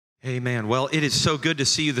Amen. Well, it is so good to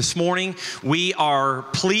see you this morning. We are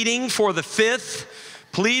pleading for the fifth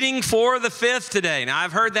today. Now,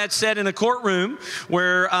 I've heard that said in a courtroom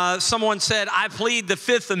where someone said, I plead the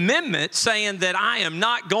Fifth Amendment, saying that I am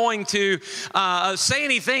not going to say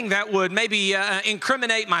anything that would maybe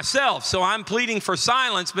incriminate myself. So I'm pleading for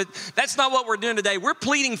silence, but that's not what we're doing today. We're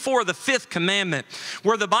pleading for the Fifth Commandment,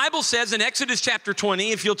 where the Bible says in Exodus chapter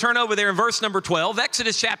 20, if you'll turn over there in verse number 12,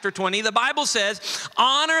 Exodus chapter 20, the Bible says,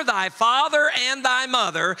 honor thy father and thy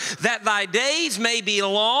mother, that thy days may be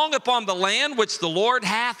long upon the land which the Lord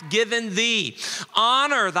hath given thee.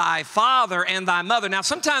 Honor thy father and thy mother. Now,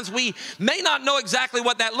 sometimes we may not know exactly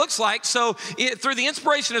what that looks like, so through the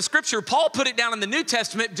inspiration of Scripture, Paul put it down in the New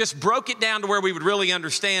Testament, just broke it down to where we would really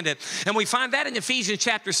understand it. And we find that in Ephesians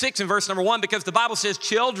chapter 6 and verse number 1, because the Bible says,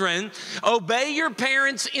 children, obey your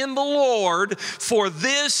parents in the Lord, for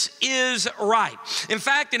this is right. In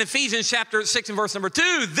fact, in Ephesians chapter 6 and verse number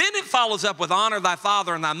 2, then it follows up with honor thy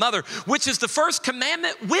father and thy mother, which is the first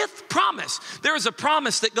commandment with promise. There is a promise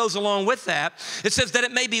that goes along with that. It says that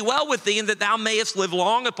it may be well with thee and that thou mayest live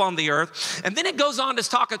long upon the earth. And then it goes on to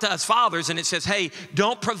talk to us fathers, and it says, hey,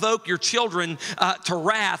 don't provoke your children to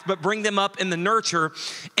wrath, but bring them up in the nurture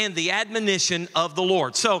and the admonition of the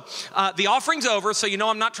Lord. So the offering's over, so you know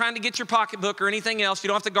I'm not trying to get your pocketbook or anything else. You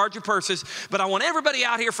don't have to guard your purses, but I want everybody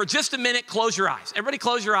out here for just a minute, close your eyes. Everybody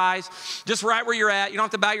close your eyes, just right where you're at. You don't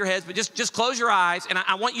have to bow your heads, but just close your eyes, and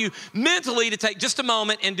I want you mentally to take just a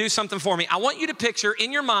moment and do something for me. I want you to picture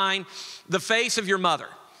in your mind the face of your mother.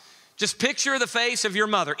 Just picture the face of your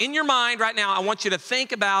mother. In your mind right now, I want you to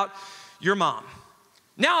think about your mom.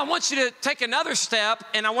 Now I want you to take another step,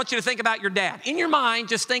 and I want you to think about your dad. In your mind,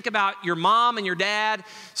 just think about your mom and your dad.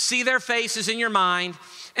 See their faces in your mind.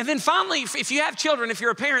 And then finally, if you have children, if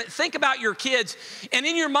you're a parent, think about your kids. And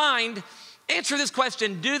in your mind, answer this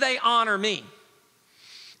question, do they honor me?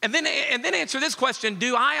 And then answer this question,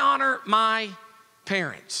 do I honor my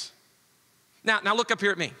parents? Now look up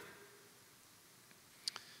here at me.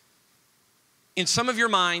 In some of your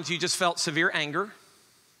minds, you just felt severe anger.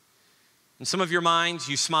 In some of your minds,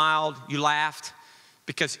 you smiled, you laughed,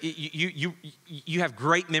 because you have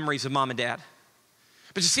great memories of mom and dad.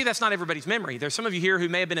 But you see, that's not everybody's memory. There's some of you here who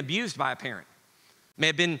may have been abused by a parent, may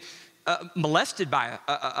have been molested by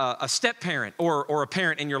a step-parent or a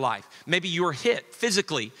parent in your life. Maybe you were hit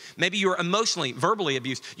physically. Maybe you were emotionally, verbally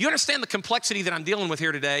abused. You understand the complexity that I'm dealing with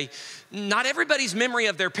here today? Not everybody's memory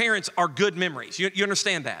of their parents are good memories. You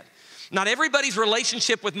understand that? Not everybody's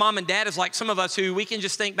relationship with mom and dad is like some of us who we can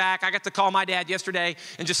just think back. I got to call my dad yesterday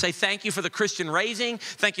and just say, thank you for the Christian raising.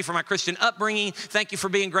 Thank you for my Christian upbringing. Thank you for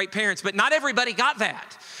being great parents. But not everybody got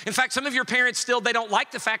that. In fact, some of your parents still, they don't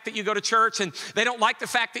like the fact that you go to church, and they don't like the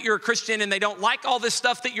fact that you're a Christian, and they don't like all this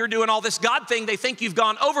stuff that you're doing, all this God thing. They think you've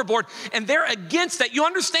gone overboard, and they're against that. You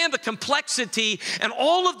understand the complexity and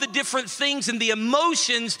all of the different things and the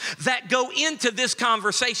emotions that go into this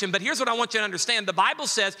conversation. But here's what I want you to understand. The Bible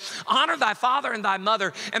says, honor thy father and thy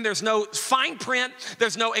mother, and there's no fine print,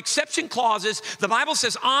 there's no exception clauses. The Bible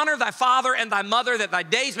says, honor thy father and thy mother, that thy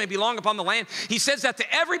days may be long upon the land. He says that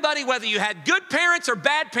to everybody, whether you had good parents or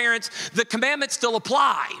bad parents, the commandment still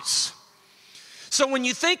applies. So when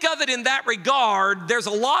you think of it in that regard, there's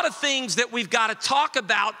a lot of things that we've got to talk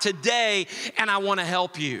about today, and I want to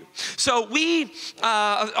help you. So we,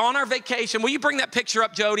 on our vacation, will you bring that picture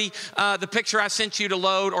up, Jody? The picture I sent you to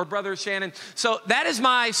load, or Brother Shannon. So that is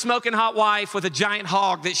my smoking hot wife with a giant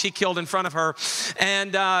hog that she killed in front of her.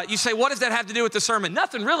 And you say, what does that have to do with the sermon?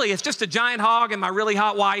 Nothing really. It's just a giant hog and my really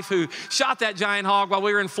hot wife who shot that giant hog while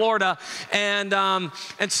we were in Florida. And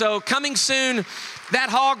so coming soon, that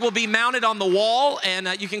hog will be mounted on the wall, and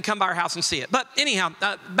you can come by our house and see it. But anyhow,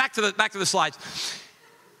 back to the slides.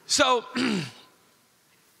 So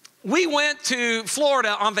we went to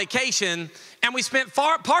Florida on vacation, and we spent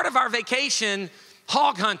part of our vacation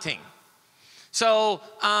hog hunting. So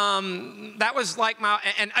that was like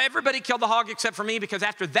and everybody killed the hog except for me, because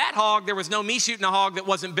after that hog, there was no me shooting a hog that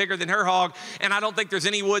wasn't bigger than her hog. And I don't think there's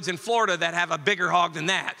any woods in Florida that have a bigger hog than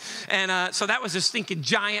that. And so that was a stinking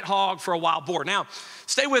giant hog for a wild boar. Now,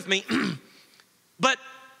 stay with me. But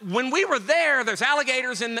when we were there, there's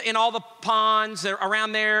alligators in all the ponds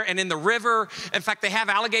around there and in the river. In fact, they have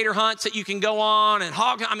alligator hunts that you can go on, and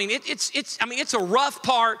hog. I mean, it's a rough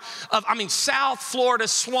part of South Florida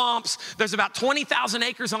swamps. There's about 20,000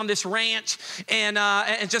 acres on this ranch, and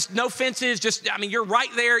just no fences. You're right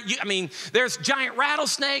there. There's giant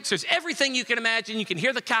rattlesnakes. There's everything you can imagine. You can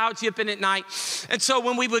hear the cows yipping at night. And so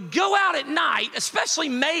when we would go out at night, especially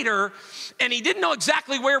Mater, and he didn't know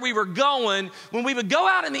exactly where we were going, when we would go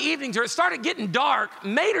out in the evenings or it started getting dark,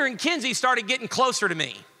 Mater and Kinsey started getting closer to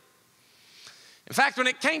me. In fact, when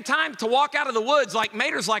it came time to walk out of the woods, like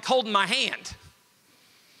Mater's like holding my hand.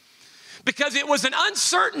 Because it was an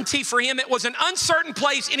uncertainty for him. It was an uncertain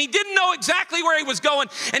place, and he didn't know exactly where he was going,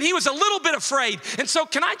 and he was a little bit afraid. And so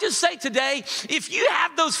can I just say today, if you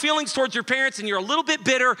have those feelings towards your parents and you're a little bit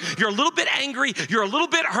bitter, you're a little bit angry, you're a little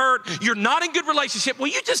bit hurt, you're not in good relationship, will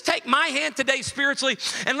you just take my hand today spiritually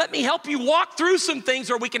and let me help you walk through some things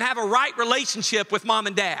where we can have a right relationship with mom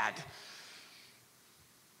and dad?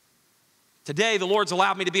 Today, the Lord's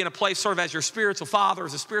allowed me to be in a place sort of as your spiritual father,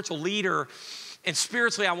 as a spiritual leader. And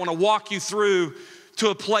spiritually, I want to walk you through to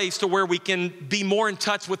a place to where we can be more in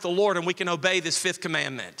touch with the Lord and we can obey this fifth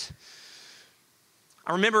commandment.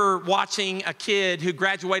 I remember watching a kid who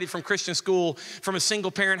graduated from Christian school from a single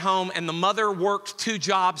parent home, and the mother worked 2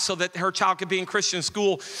 jobs so that her child could be in Christian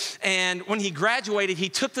school. And when he graduated, he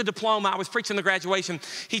took the diploma. I was preaching the graduation.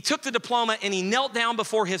 He took the diploma and he knelt down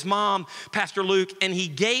before his mom, Pastor Luke, and he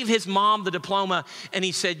gave his mom the diploma and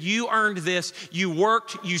he said, "You earned this. You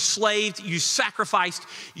worked, you slaved, you sacrificed.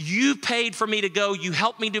 You paid for me to go. You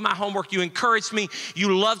helped me do my homework. You encouraged me.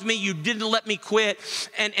 You loved me. You didn't let me quit."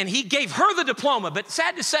 And he gave her the diploma, but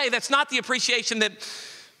sad to say, that's not the appreciation that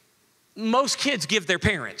most kids give their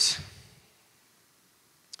parents.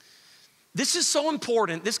 This is so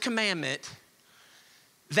important, this commandment,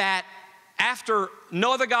 that after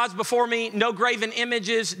no other gods before me, no graven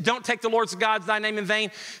images, don't take the Lord's God's thy name in vain,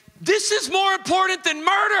 this is more important than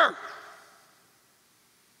murder.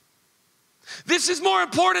 This is more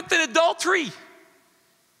important than adultery.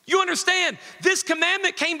 You understand, this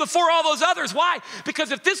commandment came before all those others. Why?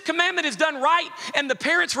 Because if this commandment is done right and the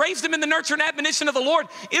parents raised them in the nurture and admonition of the Lord,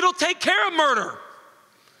 it'll take care of murder.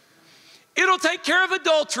 It'll take care of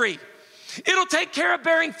adultery. It'll take care of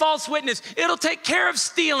bearing false witness. It'll take care of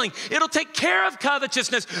stealing. It'll take care of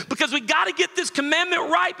covetousness, because we got to get this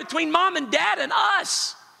commandment right between mom and dad and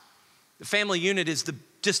us. The family unit is the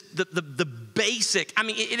basic, I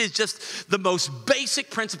mean, it is just the most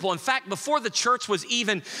basic principle. In fact, before the church was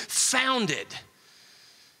even founded,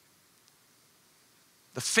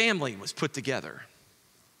 the family was put together.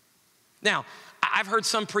 Now, I've heard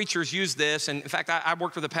some preachers use this, and in fact, I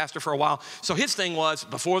worked with a pastor for a while. So his thing was,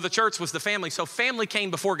 before the church was the family, so family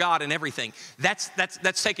came before God and everything. That's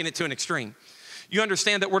taking it to an extreme. You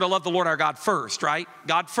understand that we're to love the Lord our God first, right?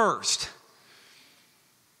 God first.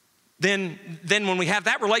 Then when we have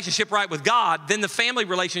that relationship right with God, then the family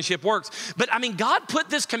relationship works. But I mean, God put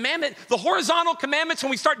this commandment, the horizontal commandments, when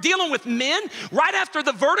we start dealing with men, right after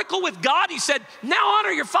the vertical with God, he said, now honor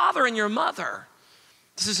your father and your mother.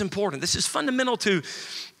 This is important. This is fundamental to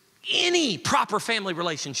any proper family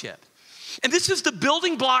relationship. And this is the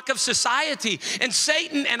building block of society. And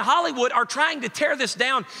Satan and Hollywood are trying to tear this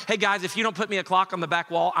down. Hey guys, if you don't put me a clock on the back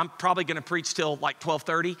wall, I'm probably gonna preach till like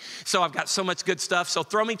 12:30. So I've got so much good stuff. So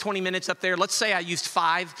throw me 20 minutes up there. Let's say I used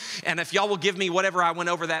 5. And if y'all will give me whatever I went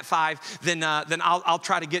over that 5, then I'll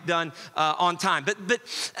try to get done on time. But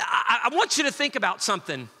I want you to think about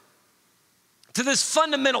something, to this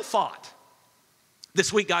fundamental thought.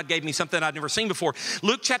 This week, God gave me something I'd never seen before.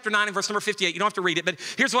 Luke chapter 9 and verse number 58. You don't have to read it, but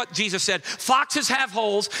here's what Jesus said. Foxes have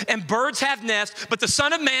holes and birds have nests, but the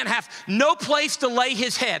Son of Man hath no place to lay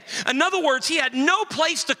his head. In other words, he had no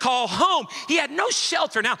place to call home. He had no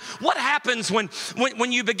shelter. Now, what happens when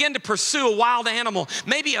you begin to pursue a wild animal?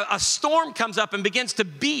 Maybe a storm comes up and begins to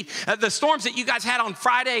beat. The storms that you guys had on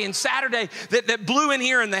Friday and Saturday that blew in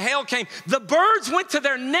here and the hail came. The birds went to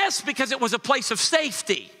their nests because it was a place of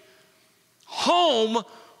safety. Home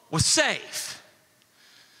was safe.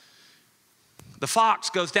 The fox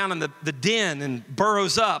goes down in the den and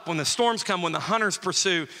burrows up when the storms come, when the hunters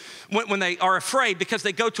pursue, when they are afraid, because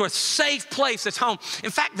they go to a safe place that's home.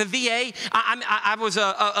 In fact, the VA, I was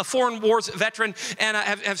a foreign wars veteran and I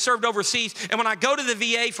have served overseas. And when I go to the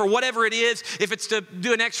VA for whatever it is, if it's to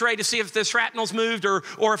do an x-ray to see if the shrapnel's moved or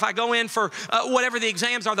if I go in for whatever the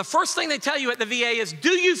exams are, the first thing they tell you at the VA is,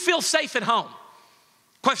 do you feel safe at home?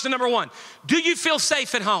 Question number 1, do you feel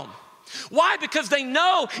safe at home? Why? Because they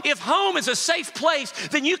know if home is a safe place,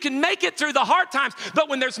 then you can make it through the hard times. But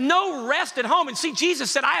when there's no rest at home, and see,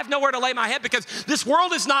 Jesus said, I have nowhere to lay my head because this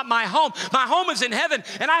world is not my home. My home is in heaven,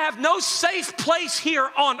 and I have no safe place here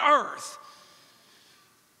on earth.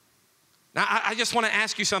 Now, I just want to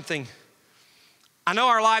ask you something. I know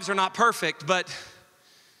our lives are not perfect, but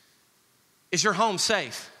is your home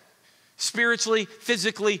safe? Spiritually,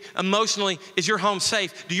 physically, emotionally, is your home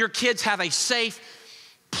safe? Do your kids have a safe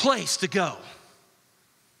place to go?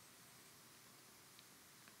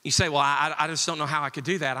 You say, well, I just don't know how I could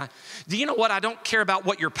do that. Do you know what? I don't care about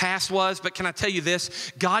what your past was, but can I tell you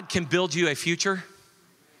this? God can build you a future.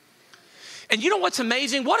 And you know what's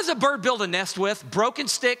amazing? What does a bird build a nest with? Broken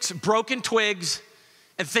sticks, broken twigs,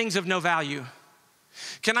 and things of no value.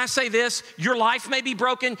 Can I say this? Your life may be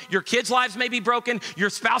broken, your kids' lives may be broken, your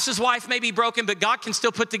spouse's life may be broken, but God can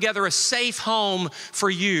still put together a safe home for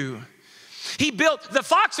you. He built, the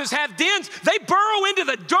foxes have dens, they burrow into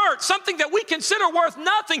the dirt, something that we consider worth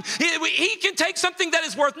nothing. He can take something that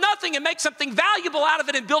is worth nothing and make something valuable out of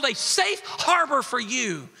it and build a safe harbor for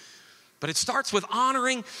you. But it starts with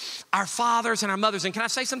honoring our fathers and our mothers. And can I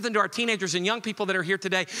say something to our teenagers and young people that are here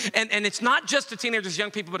today? And it's not just the teenagers,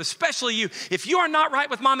 young people, but especially you. If you are not right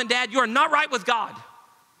with mom and dad, you are not right with God.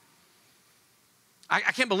 I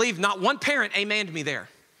can't believe not one parent amened me there.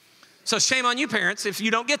 So shame on you parents if you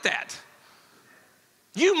don't get that.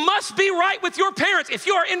 You must be right with your parents. If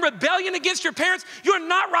you are in rebellion against your parents, you are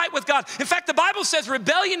not right with God. In fact, the Bible says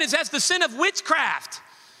rebellion is as the sin of witchcraft.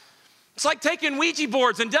 It's like taking Ouija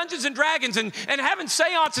boards and Dungeons and Dragons and having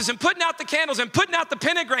seances and putting out the candles and putting out the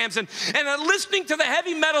pentagrams and listening to the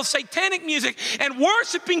heavy metal satanic music and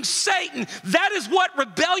worshiping Satan. That is what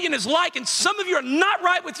rebellion is like. And some of you are not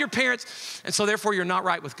right with your parents, and so therefore you're not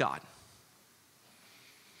right with God.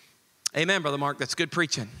 Amen, Brother Mark. That's good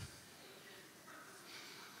preaching.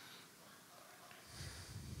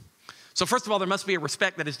 So first of all, there must be a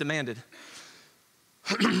respect that is demanded.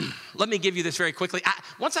 Let me give you this very quickly.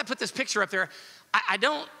 Once I put this picture up there,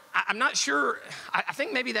 I'm not sure. I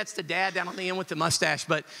think maybe that's the dad down on the end with the mustache,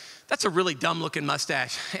 but that's a really dumb looking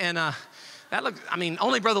mustache. And that looks, I mean,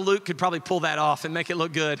 only Brother Luke could probably pull that off and make it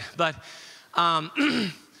look good. But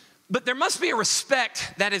there must be a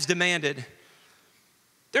respect that is demanded.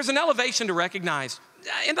 There's an elevation to recognize.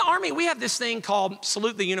 In the Army, we have this thing called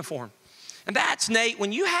salute the uniform. And that's, Nate,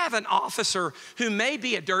 when you have an officer who may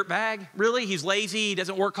be a dirtbag, really, he's lazy, he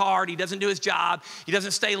doesn't work hard, he doesn't do his job, he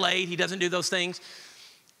doesn't stay late, he doesn't do those things,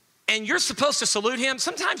 and you're supposed to salute him.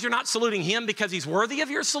 Sometimes you're not saluting him because he's worthy of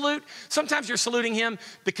your salute. Sometimes you're saluting him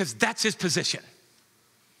because that's his position.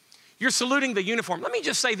 You're saluting the uniform. Let me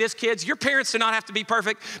just say this, kids, your parents do not have to be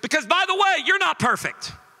perfect because, by the way, you're not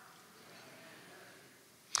perfect.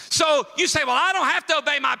 So you say, well, I don't have to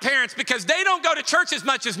obey my parents because they don't go to church as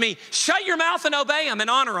much as me. Shut your mouth and obey them and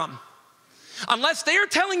honor them. Unless they're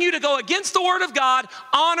telling you to go against the word of God,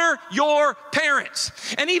 honor your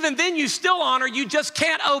parents. And even then you still honor, you just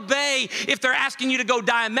can't obey if they're asking you to go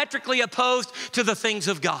diametrically opposed to the things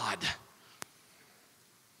of God.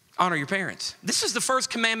 Honor your parents. This is the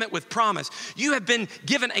first commandment with promise. You have been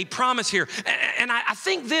given a promise here. And I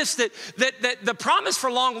think this, that the promise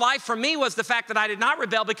for long life for me was the fact that I did not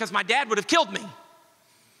rebel because my dad would have killed me.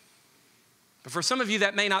 But for some of you,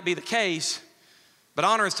 that may not be the case, but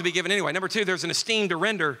honor is to be given anyway. Number two, there's an esteem to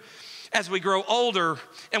render. As we grow older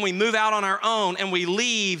and we move out on our own and we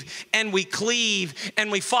leave and we cleave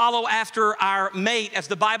and we follow after our mate, as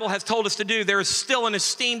the Bible has told us to do, there is still an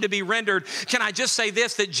esteem to be rendered. Can I just say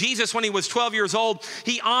this, that Jesus, when he was 12 years old,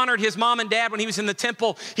 he honored his mom and dad when he was in the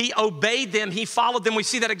temple. He obeyed them. He followed them. We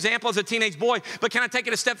see that example as a teenage boy. But can I take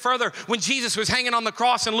it a step further? When Jesus was hanging on the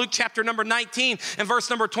cross in Luke chapter number 19 and verse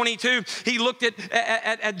number 22, he looked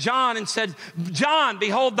at John and said, John,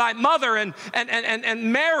 behold thy mother,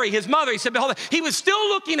 and Mary, his mother. He said, behold, he was still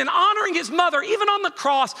looking and honoring his mother, even on the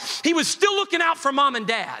cross. He was still looking out for mom and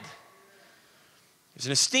dad. There's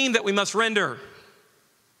an esteem that we must render.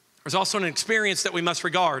 There's also an experience that we must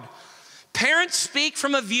regard. Parents speak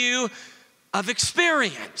from a view of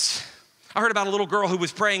experience. I heard about a little girl who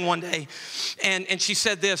was praying one day, and she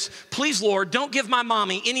said this, please, Lord, don't give my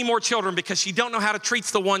mommy any more children because she don't know how to treat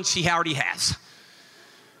the ones she already has.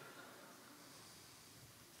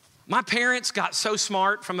 My parents got so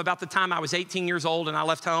smart from about the time I was 18 years old and I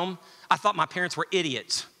left home. I thought my parents were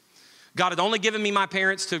idiots. God had only given me my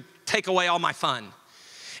parents to take away all my fun.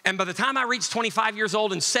 And by the time I reached 25 years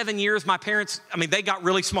old, in 7 years, my parents, they got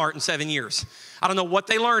really smart in 7 years. I don't know what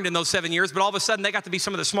they learned in those 7 years, but all of a sudden they got to be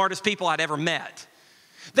some of the smartest people I'd ever met.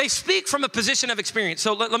 They speak from a position of experience.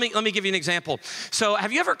 So let me give you an example. So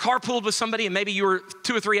have you ever carpooled with somebody and maybe you were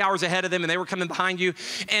 2 or 3 hours ahead of them and they were coming behind you?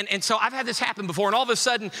 And so I've had this happen before, and all of a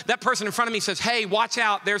sudden that person in front of me says, hey, watch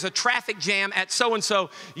out, there's a traffic jam at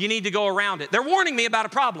so-and-so, you need to go around it. They're warning me about a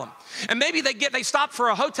problem. And maybe they stop for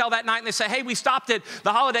a hotel that night and they say, hey, we stopped at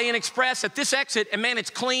the Holiday Inn Express at this exit, and man,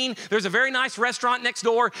 it's clean. There's a very nice restaurant next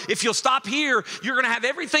door. If you'll stop here, you're gonna have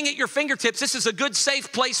everything at your fingertips. This is a good,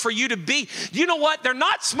 safe place for you to be. You know what? They're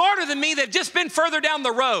not smarter than me. They've just been further down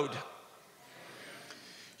the road.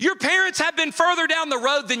 Your parents have been further down the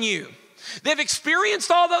road than you. They've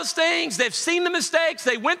experienced all those things. They've seen the mistakes.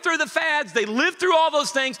 They went through the fads. They lived through all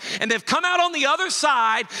those things, and they've come out on the other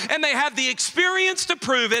side, and they have the experience to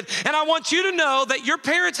prove it. And I want you to know that your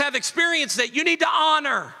parents have experience that you need to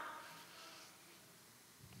honor.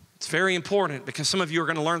 It's very important because some of you are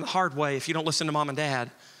going to learn the hard way if you don't listen to mom and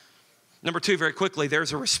dad. Number two, very quickly,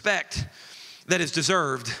 there's a respect that is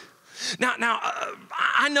deserved. Now,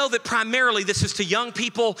 I know that primarily this is to young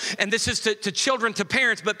people and this is to children, to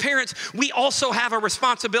parents, but parents, we also have a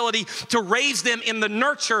responsibility to raise them in the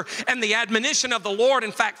nurture and the admonition of the Lord.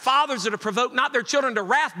 In fact, fathers are to provoke not their children to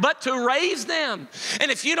wrath, but to raise them. And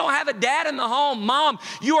if you don't have a dad in the home, mom,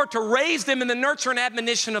 you are to raise them in the nurture and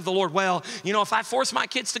admonition of the Lord. Well, you know, if I force my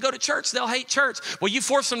kids to go to church, they'll hate church. Well, you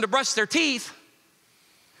force them to brush their teeth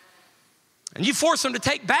and you force them to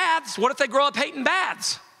take baths. What if they grow up hating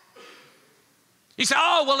baths? You say,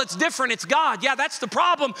 oh, well, it's different, it's God. Yeah, that's the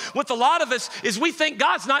problem with a lot of us is we think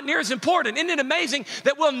God's not near as important. Isn't it amazing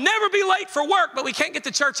that we'll never be late for work, but we can't get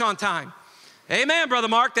to church on time? Amen, Brother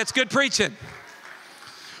Mark, that's good preaching.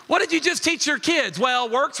 What did you just teach your kids? Well,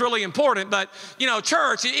 work's really important, but, you know,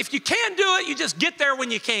 church, if you can do it, you just get there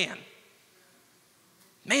when you can.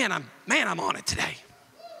 Man, I'm on it today.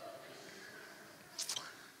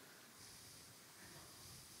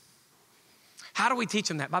 How do we teach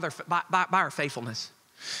them that? By our faithfulness.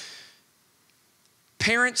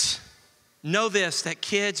 Parents, know this, that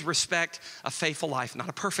kids respect a faithful life, not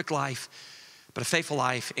a perfect life, but a faithful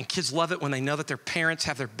life. And kids love it when they know that their parents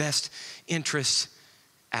have their best interests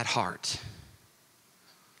at heart.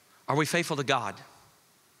 Are we faithful to God?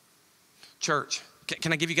 Church,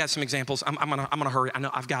 can I give you guys some examples? I'm gonna hurry. I know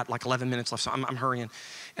I've got like 11 minutes left, so I'm hurrying.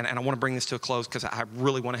 And I wanna bring this to a close because I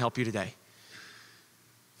really wanna help you today.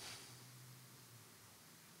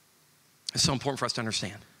 It's so important for us to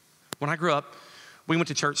understand. When I grew up, we went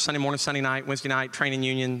to church Sunday morning, Sunday night, Wednesday night, training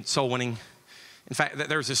union, soul winning. In fact,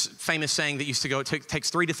 there's this famous saying that used to go, it takes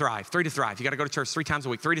 3 to thrive, 3 to thrive. You got to go to church 3 times a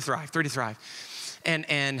week, 3 to thrive, 3 to thrive.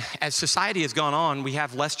 And as society has gone on, we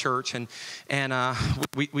have less church and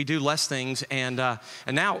we do less things. And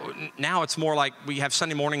now it's more like we have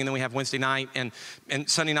Sunday morning and then we have Wednesday night. And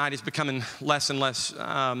Sunday night is becoming less and less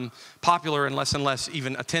popular and less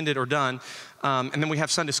even attended or done. And then we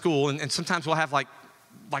have Sunday school. And sometimes we'll have like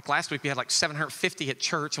last week, we had like 750 at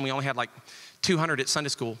church and we only had like 200 at Sunday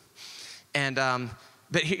school. And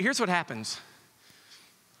but here's what happens.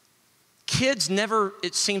 Kids never,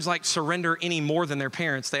 it seems like, surrender any more than their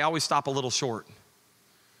parents. They always stop a little short.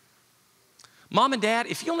 Mom and dad,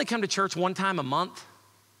 if you only come to church 1 time a month,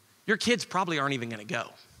 your kids probably aren't even going to go.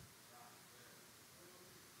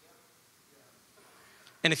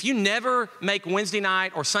 And if you never make Wednesday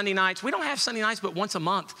night or Sunday nights, we don't have Sunday nights but once a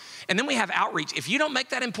month. And then we have outreach. If you don't make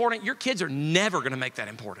that important, your kids are never going to make that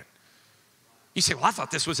important. You say, well, I thought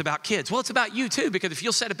this was about kids. Well, it's about you too, because if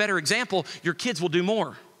you'll set a better example, your kids will do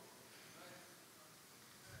more.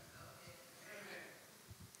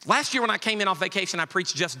 Last year when I came in off vacation, I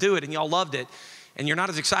preached Just Do It, and y'all loved it. And you're not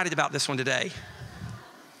as excited about this one today.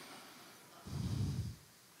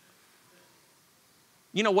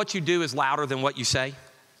 You know, what you do is louder than what you say.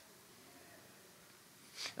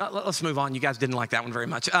 Let's move on. You guys didn't like that one very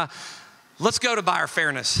much. Let's go to by our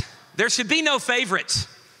fairness. There should be no favorites.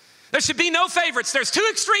 There should be no favorites. There's 2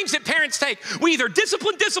 extremes that parents take. We either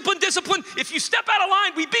discipline. If you step out of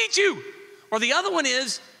line, we beat you. Or the other one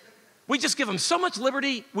is, we just give them so much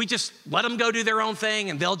liberty, we just let them go do their own thing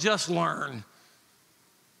and they'll just learn.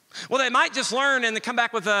 Well, they might just learn and they come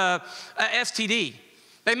back with a STD.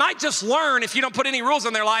 They might just learn if you don't put any rules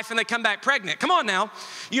in their life and they come back pregnant. Come on now.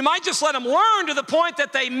 You might just let them learn to the point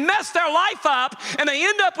that they mess their life up and they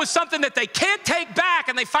end up with something that they can't take back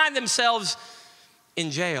and they find themselves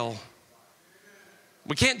in jail.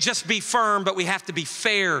 We can't just be firm, but we have to be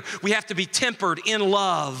fair. We have to be tempered in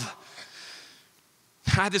love.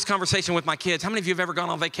 I had this conversation with my kids. How many of you have ever gone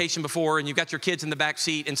on vacation before and you've got your kids in the back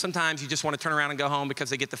seat and sometimes you just want to turn around and go home because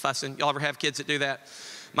they get to fussing? Y'all ever have kids that do that?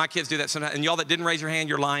 My kids do that sometimes. And y'all that didn't raise your hand,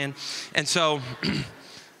 you're lying. And so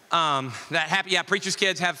preachers'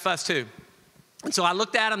 kids have fuss too. And so I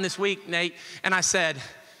looked at them this week, Nate, and I said,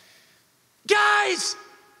 guys,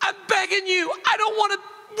 I'm begging you, I don't want to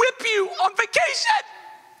whip you on vacation.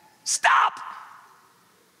 Stop.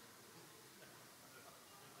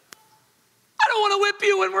 I don't want to whip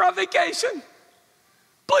you when we're on vacation.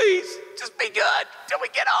 Please, just be good till we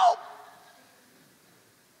get home.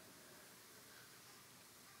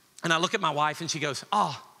 And I look at my wife and she goes,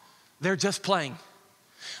 oh, they're just playing.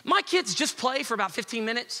 My kids just play for about 15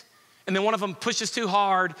 minutes and then one of them pushes too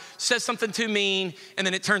hard, says something too mean, and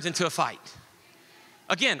then it turns into a fight.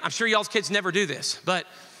 Again, I'm sure y'all's kids never do this, but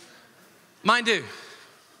mine do.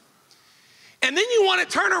 And then you want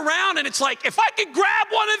to turn around and it's like, if I could grab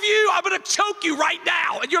one of you, I'm going to choke you right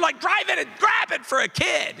now. And you're like, drive it and grab it for a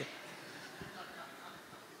kid.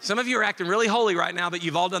 Some of you are acting really holy right now, but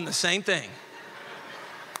you've all done the same thing.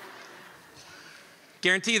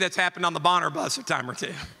 Guarantee you that's happened on the Bonner bus a time or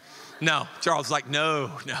two. No, Charles is like,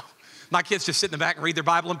 no. My kids just sit in the back and read their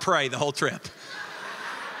Bible and pray the whole trip.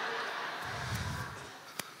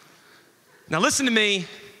 Now listen to me.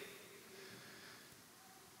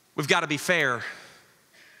 We've got to be fair.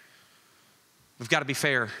 We've got to be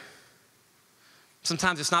fair.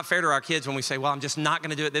 Sometimes it's not fair to our kids when we say, well, I'm just not going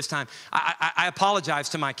to do it this time. I apologize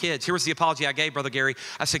to my kids. Here was the apology I gave, Brother Gary.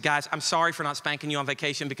 I said, guys, I'm sorry for not spanking you on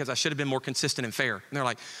vacation because I should have been more consistent and fair. And they're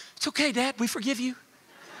like, it's okay, Dad, we forgive you.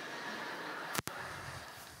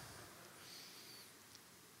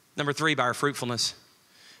 Number 3, by our fruitfulness.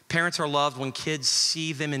 Parents are loved when kids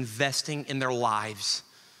see them investing in their lives.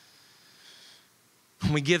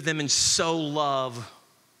 When we give them in so love,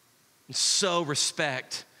 and so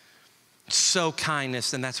respect, so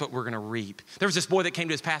kindness, then that's what we're gonna reap. There was this boy that came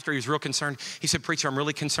to his pastor. He was real concerned. He said, preacher, I'm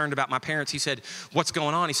really concerned about my parents. He said, what's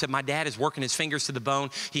going on? He said, my dad is working his fingers to the bone.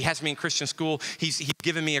 He has me in Christian school. He's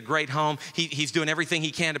given me a great home. He's doing everything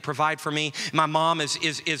he can to provide for me. My mom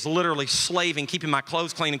is literally slaving, keeping my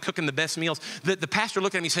clothes clean and cooking the best meals. The pastor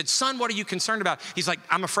looked at him, he said, son, what are you concerned about? He's like,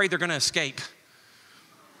 I'm afraid they're gonna escape.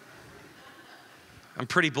 I'm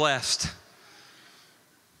pretty blessed.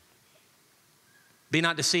 Be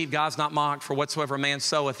not deceived, God's not mocked, for whatsoever a man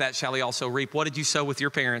soweth, that shall he also reap. What did you sow with your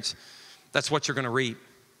parents? That's what you're gonna reap.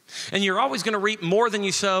 And you're always gonna reap more than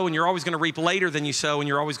you sow, and you're always gonna reap later than you sow, and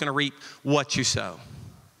you're always gonna reap what you sow.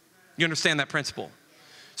 You understand that principle?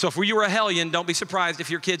 So if you were a hellion, don't be surprised if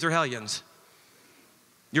your kids are hellions.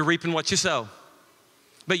 You're reaping what you sow.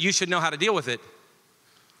 But you should know how to deal with it.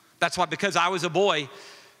 That's why, because I was a boy,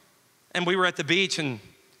 and we were at the beach, and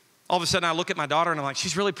all of a sudden I look at my daughter and I'm like,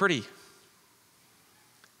 she's really pretty.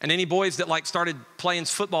 And any boys that like started playing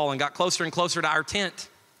football and got closer and closer to our tent,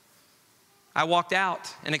 I walked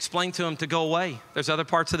out and explained to them to go away. There's other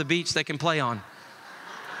parts of the beach they can play on.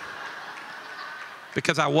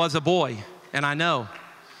 Because I was a boy and I know.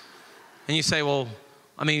 And you say, well,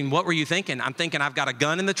 I mean, what were you thinking? I'm thinking I've got a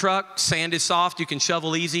gun in the truck, sand is soft, you can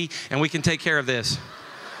shovel easy, and we can take care of this.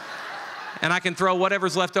 And I can throw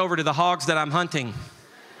whatever's left over to the hogs that I'm hunting.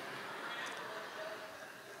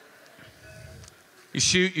 You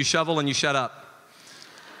shoot, you shovel, and you shut up.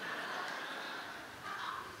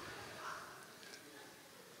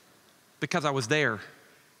 Because I was there.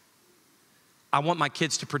 I want my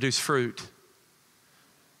kids to produce fruit.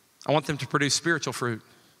 I want them to produce spiritual fruit.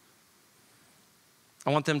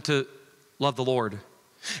 I want them to love the Lord.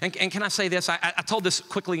 And can I say this? I told this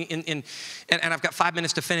quickly and I've got 5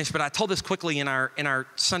 minutes to finish, but I told this quickly in our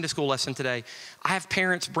Sunday school lesson today. I have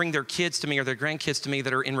parents bring their kids to me or their grandkids to me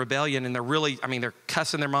that are in rebellion, and they're really, they're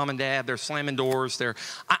cussing their mom and dad, they're slamming doors,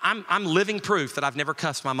 I'm living proof that I've never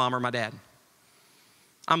cussed my mom or my dad.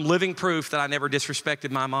 I'm living proof that I never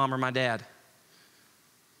disrespected my mom or my dad,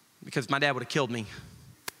 because my dad would have killed me.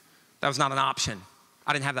 That was not an option.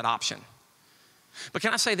 I didn't have that option. But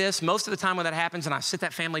can I say this? Most of the time when that happens and I sit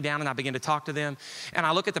that family down and I begin to talk to them and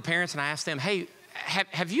I look at the parents and I ask them, hey,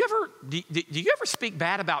 have you ever, do you ever speak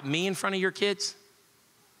bad about me in front of your kids?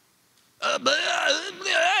 Because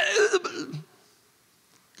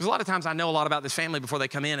a lot of times I know a lot about this family before they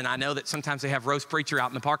come in, and I know that sometimes they have roast preacher out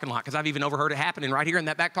in the parking lot, because I've even overheard it happening right here in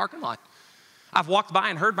that back parking lot. I've walked by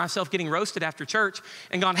and heard myself getting roasted after church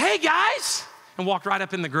and gone, hey guys, and walked right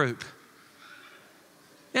up in the group.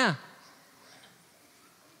 Yeah.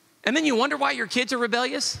 And then you wonder why your kids are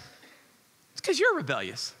rebellious? It's because you're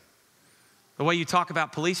rebellious. The way you talk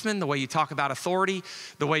about policemen, the way you talk about authority,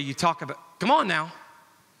 the way you talk about, come on now.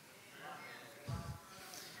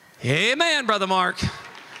 Amen, Brother Mark.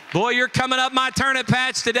 Boy, you're coming up my turnip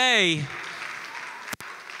patch today.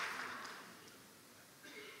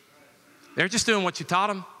 They're just doing what you taught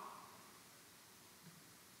them.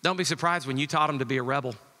 Don't be surprised when you taught them to be a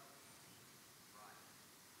rebel.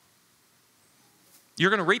 You're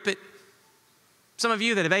going to reap it. Some of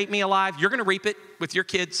you that have ate me alive, you're going to reap it with your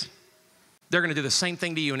kids. They're going to do the same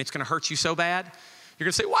thing to you, and it's going to hurt you so bad. You're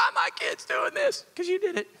going to say, why are my kids doing this? Because you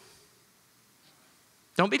did it.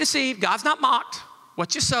 Don't be deceived. God's not mocked.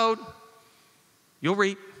 What you sowed, you'll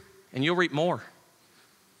reap, and you'll reap more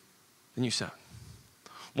than you sowed.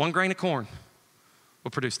 1 grain of corn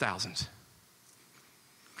will produce thousands.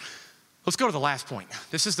 Let's go to the last point.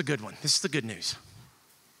 This is the good one. This is the good news.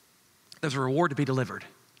 There's a reward to be delivered.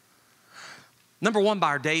 Number 1, by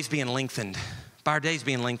our days being lengthened. By our days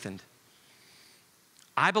being lengthened.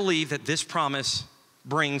 I believe that this promise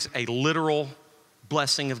brings a literal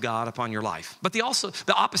blessing of God upon your life. But the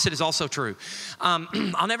opposite is also true.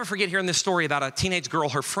 I'll never forget hearing this story about a teenage girl.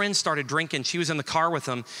 Her friends started drinking. She was in the car with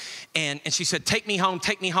them, and she said, take me home,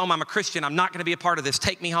 I'm a Christian. I'm not gonna be a part of this,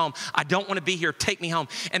 take me home. I don't wanna be here, take me home.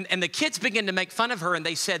 And the kids began to make fun of her, and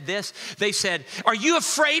they said this. They said, are you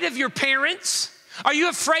afraid of your parents? Are you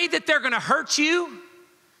afraid that they're gonna hurt you?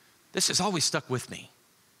 This has always stuck with me.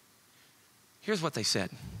 Here's what they said.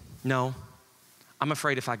 No, I'm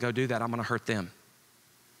afraid if I go do that, I'm gonna hurt them.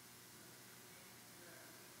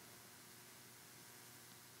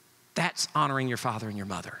 That's honoring your father and your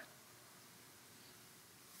mother.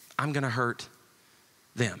 I'm gonna hurt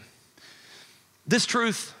them. This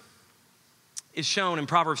truth is shown in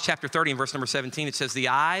Proverbs chapter 30 and verse number 17. It says, the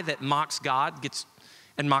eye that mocks God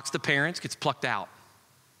and mocks the parents gets plucked out.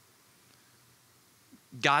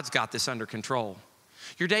 God's got this under control.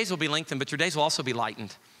 Your days will be lengthened, but your days will also be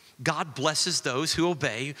lightened. God blesses those who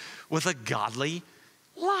obey with a godly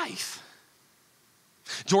life.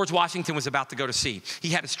 George Washington was about to go to sea. He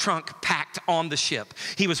had his trunk packed on the ship.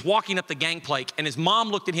 He was walking up the gangplank, and his mom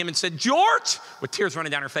looked at him and said, George, with tears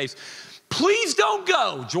running down her face, please don't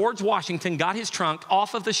go. George Washington got his trunk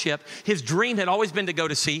off of the ship. His dream had always been to go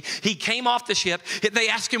to sea. He came off the ship. They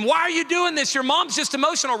asked him, why are you doing this? Your mom's just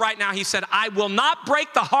emotional right now. He said, I will not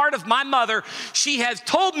break the heart of my mother. She has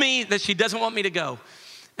told me that she doesn't want me to go.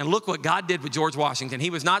 And look what God did with George Washington. He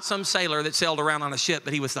was not some sailor that sailed around on a ship,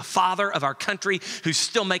 but he was the father of our country who's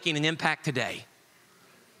still making an impact today.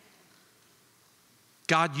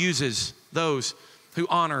 God uses those who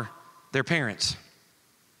honor their parents.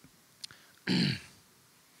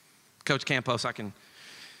 Coach Campos,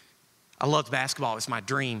 I loved basketball. It was my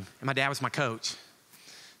dream. And my dad was my coach.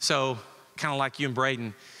 So kind of like you and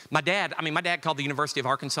Braden, my dad called the University of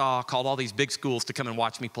Arkansas, called all these big schools to come and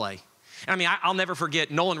watch me play. And I'll never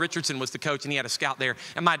forget, Nolan Richardson was the coach, and he had a scout there.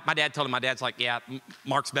 And my dad told him, my dad's like, yeah,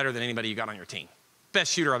 Mark's better than anybody you got on your team.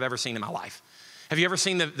 Best shooter I've ever seen in my life. Have you ever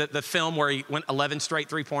seen the film where he went 11 straight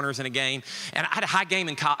three-pointers in a game? And I had a high game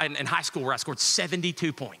in high school where I scored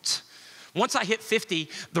 72 points. Once I hit 50,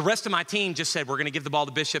 the rest of my team just said, we're gonna give the ball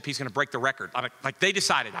to Bishop, he's gonna break the record. Like they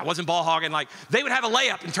decided, I wasn't ball hogging, like they would have a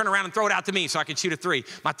layup and turn around and throw it out to me so I could shoot a three.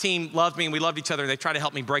 My team loved me and we loved each other, and they tried to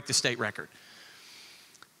help me break the state record.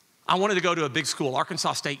 I wanted to go to a big school,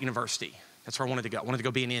 Arkansas State University. That's where I wanted to go. I wanted to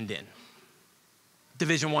go be an Indian.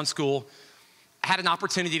 Division I school. I had an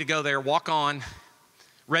opportunity to go there, walk on,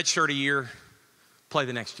 redshirt a year, play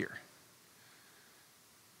the next year.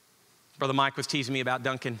 Brother Mike was teasing me about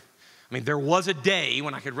dunking. There was a day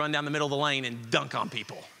when I could run down the middle of the lane and dunk on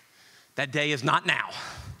people. That day is not now.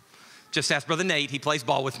 Just ask Brother Nate, he plays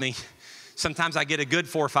ball with me. Sometimes I get a good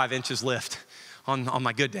 4 or 5 inches lift on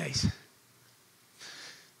my good days.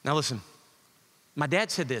 Now listen, my dad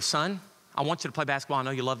said this, son, I want you to play basketball. I know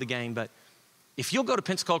you love the game, but if you'll go to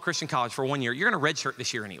Pensacola Christian College for 1 year, you're gonna redshirt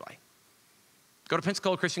this year anyway. Go to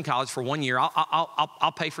Pensacola Christian College for 1 year.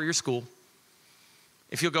 I'll pay for your school.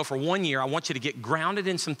 If you'll go for 1 year, I want you to get grounded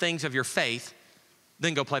in some things of your faith,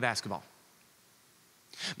 then go play basketball.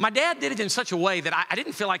 My dad did it in such a way that I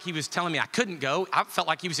didn't feel like he was telling me I couldn't go. I felt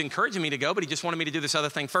like he was encouraging me to go, but he just wanted me to do this other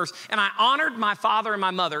thing first. And I honored my father and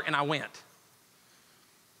my mother, and I went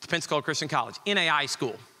to Pensacola Christian College, NAI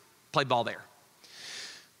school, played ball there.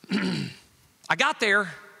 I got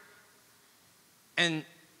there, and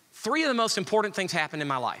 3 of the most important things happened in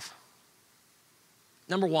my life.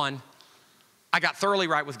 Number 1, I got thoroughly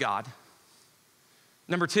right with God.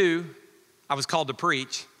 Number 2, I was called to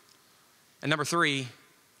preach. And number 3,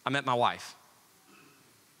 I met my wife.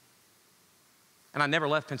 And I never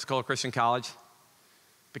left Pensacola Christian College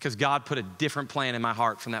because God put a different plan in my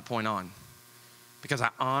heart from that point on. Because I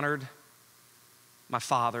honored my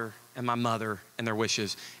father and my mother and their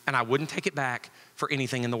wishes, and I wouldn't take it back for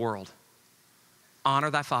anything in the world.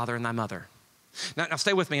 Honor thy father and thy mother. Now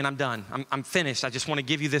stay with me and I'm done. I'm finished. I just want to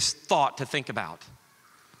give you this thought to think about.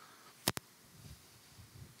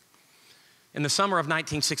 In the summer of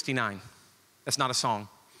 1969, that's not a song.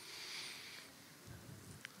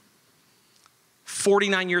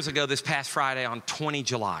 49 years ago this past Friday on 20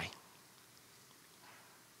 July,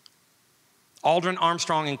 Aldrin,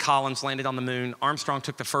 Armstrong, and Collins landed on the moon. Armstrong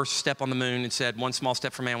took the first step on the moon and said, 1 small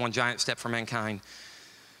step for man, 1 giant step for mankind.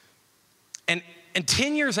 And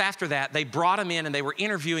 10 years after that, they brought him in and they were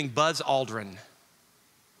interviewing Buzz Aldrin.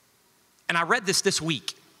 And I read this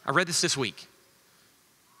week.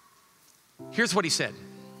 Here's what he said.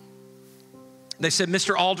 They said,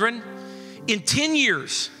 Mr. Aldrin, in 10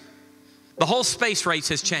 years, the whole space race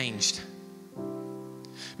has changed.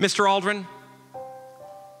 Mr. Aldrin,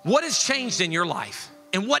 what has changed in your life?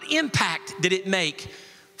 And what impact did it make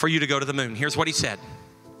for you to go to the moon? Here's what he said.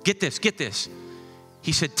 Get this.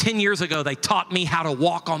 He said, 10 years ago, they taught me how to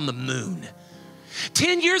walk on the moon.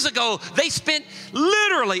 10 years ago, they spent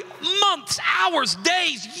literally months, hours,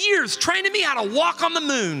 days, years training me how to walk on the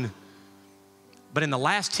moon. But in the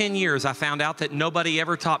last 10 years, I found out that nobody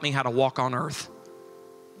ever taught me how to walk on earth.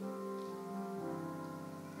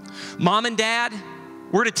 Mom and Dad,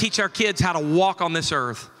 we're to teach our kids how to walk on this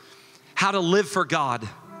earth, how to live for God,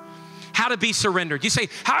 how to be surrendered. You say,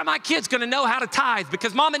 how are my kids going to know how to tithe?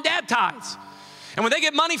 Because Mom and Dad tithes. And when they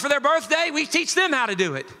get money for their birthday, we teach them how to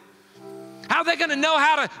do it. How are they going to know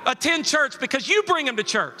how to attend church? Because you bring them to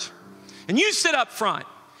church and you sit up front.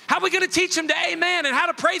 How are we going to teach them to amen and how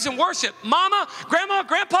to praise and worship? Mama, grandma,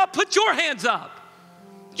 grandpa, put your hands up.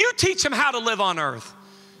 You teach them how to live on earth,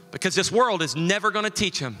 because this world is never going to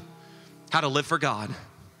teach them how to live for God.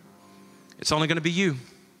 It's only going to be you.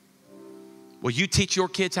 Will you teach your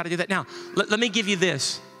kids how to do that? Now, let me give you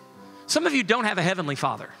this. Some of you don't have a heavenly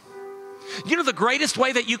Father. You know, the greatest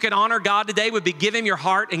way that you can honor God today would be give Him your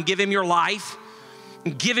heart and give Him your life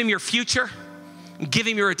and give Him your future and give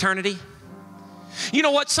Him your eternity. You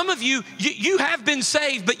know what? Some of you, you have been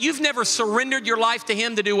saved, but you've never surrendered your life to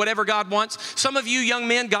Him to do whatever God wants. Some of you young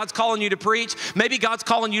men, God's calling you to preach. Maybe God's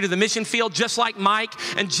calling you to the mission field, just like Mike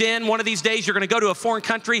and Jen. One of these days, you're going to go to a foreign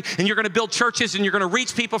country and you're going to build churches and you're going to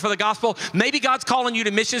reach people for the gospel. Maybe God's calling you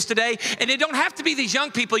to missions today, and it don't have to be these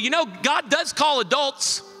young people. You know, God does call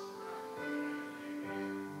adults.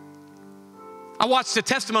 I watched a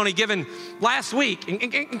testimony given last week, and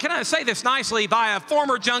can I say this nicely, by a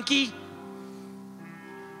former junkie.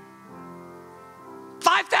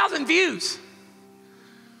 5,000 views.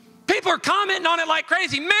 People are commenting on it like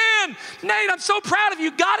crazy. Man, Nate, I'm so proud of you.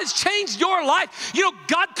 God has changed your life. You know,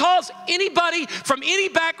 God calls anybody from any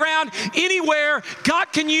background, anywhere.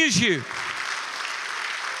 God can use you.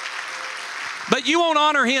 But you won't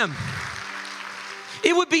honor Him.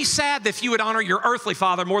 It would be sad if you would honor your earthly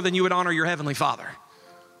father more than you would honor your heavenly Father.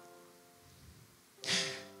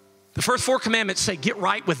 The first 4 commandments say, get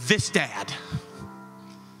right with this dad.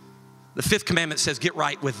 The 5th commandment says, get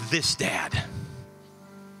right with this dad.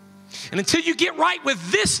 And until you get right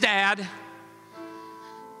with this dad,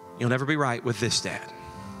 you'll never be right with this dad.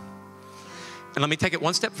 And let me take it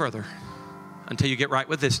one step further. Until you get right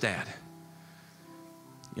with this dad,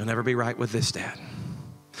 you'll never be right with this dad.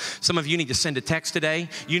 Some of you need to send a text today.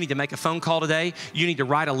 You need to make a phone call today. You need to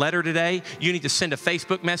write a letter today. You need to send a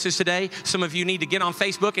Facebook message today. Some of you need to get on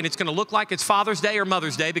Facebook, and it's going to look like it's Father's Day or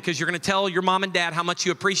Mother's Day, because you're going to tell your mom and dad how much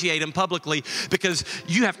you appreciate them publicly, because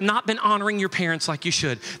you have not been honoring your parents like you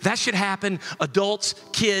should. That should happen. Adults,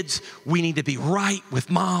 kids, we need to be right with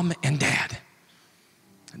mom and dad.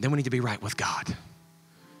 And then we need to be right with God.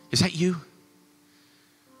 Is that you?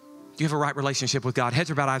 Do you have a right relationship with God? Heads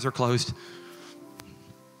are bowed, eyes are closed.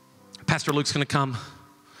 Pastor Luke's going to come,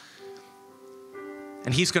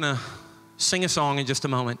 and he's going to sing a song in just a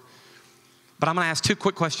moment. But I'm going to ask 2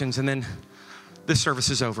 quick questions, and then this service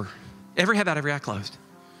is over. Every head bowed, every eye closed.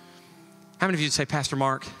 How many of you would say, Pastor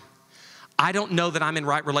Mark, I don't know that I'm in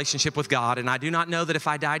right relationship with God, and I do not know that if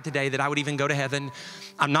I died today that I would even go to heaven.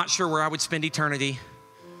 I'm not sure where I would spend eternity.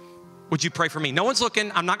 Would you pray for me? No one's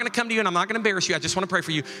looking. I'm not going to come to you, and I'm not going to embarrass you. I just want to pray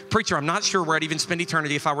for you. Preacher, I'm not sure where I'd even spend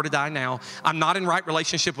eternity if I were to die now. I'm not in right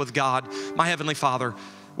relationship with God, my heavenly Father.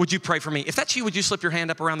 Would you pray for me? If that's you, would you slip your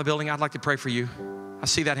hand up around the building? I'd like to pray for you. I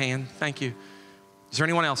see that hand. Thank you. Is there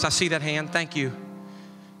anyone else? I see that hand. Thank you.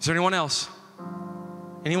 Is there anyone else?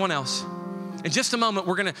 Anyone else? In just a moment,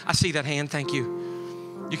 I see that hand. Thank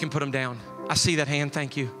you. You can put them down. I see that hand.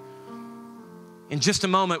 Thank you. In just a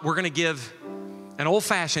moment, we're going to give an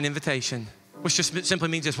old-fashioned invitation, which just simply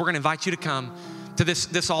means this. We're going to invite you to come to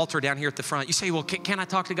this altar down here at the front. You say, well, can I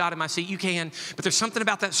talk to God in my seat? You can, but there's something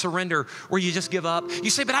about that surrender where you just give up.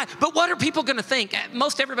 You say, but what are people going to think?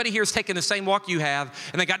 Most everybody here has taken the same walk you have,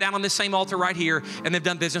 and they got down on this same altar right here, and they've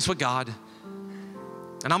done business with God.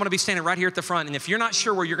 And I'm going to be standing right here at the front. And if you're not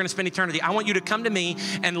sure where you're going to spend eternity, I want you to come to me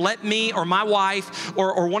and let me or my wife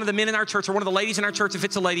or one of the men in our church or one of the ladies in our church, if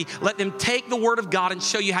it's a lady, let them take the word of God and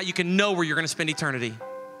show you how you can know where you're going to spend eternity.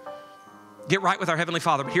 Get right with our Heavenly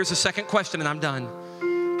Father. But here's the second question, and I'm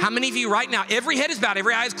done. How many of you right now, every head is bowed,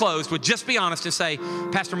 every eye is closed, would just be honest and say,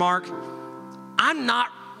 Pastor Mark, I'm not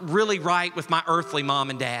really right with my earthly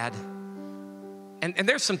mom and dad. And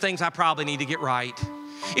there's some things I probably need to get right.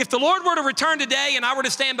 If the Lord were to return today and I were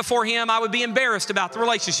to stand before Him, I would be embarrassed about the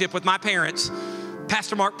relationship with my parents.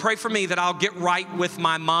 Pastor Mark, pray for me that I'll get right with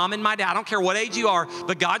my mom and my dad. I don't care what age you are,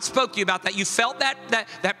 but God spoke to you about that. You felt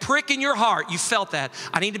that prick in your heart. You felt that.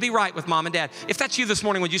 I need to be right with mom and dad. If that's you this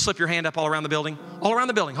morning, would you slip your hand up all around the building? All around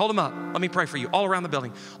the building. Hold them up. Let me pray for you. All around the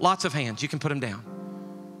building. Lots of hands. You can put them down.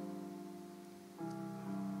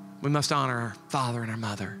 We must honor our father and our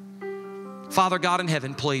mother. Father God in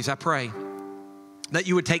heaven, please, I pray that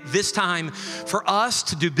you would take this time for us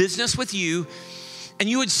to do business with you, and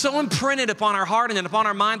you would so imprint it upon our heart and upon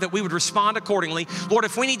our mind that we would respond accordingly. Lord,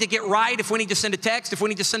 if we need to get right, if we need to send a text, if we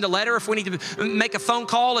need to send a letter, if we need to make a phone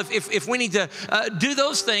call, if we need to do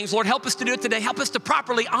those things, Lord, help us to do it today. Help us to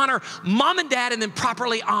properly honor mom and dad and then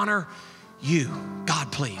properly honor you.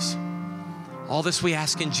 God, please. All this we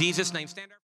ask in Jesus' name. Stand up.